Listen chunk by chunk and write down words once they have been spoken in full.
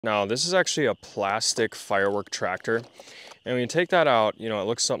Now, this is actually a plastic Firework tractor. And when you take that out, you know, it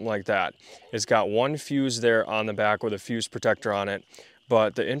looks something like that. It's got one fuse there on the back with a fuse protector on it.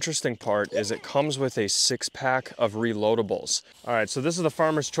 But the interesting part is it comes with a 6-pack of reloadables. All right, so this is the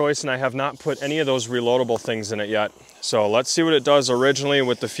Farmer's Choice, and I have not put any of those reloadable things in it yet. So let's see what it does originally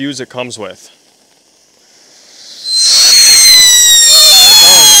with the fuse it comes with.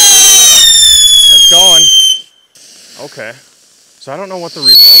 It's going. Okay. So I don't know what the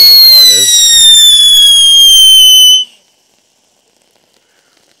reloadable part is.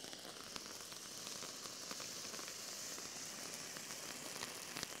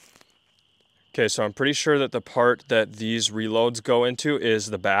 Okay, so I'm pretty sure that the part that these reloads go into is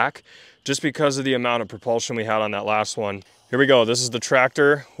the back, just because of the amount of propulsion we had on that last one. Here we go, this is the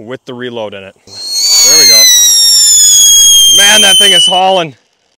tractor with the reload in it. There we go. Man, that thing is hauling.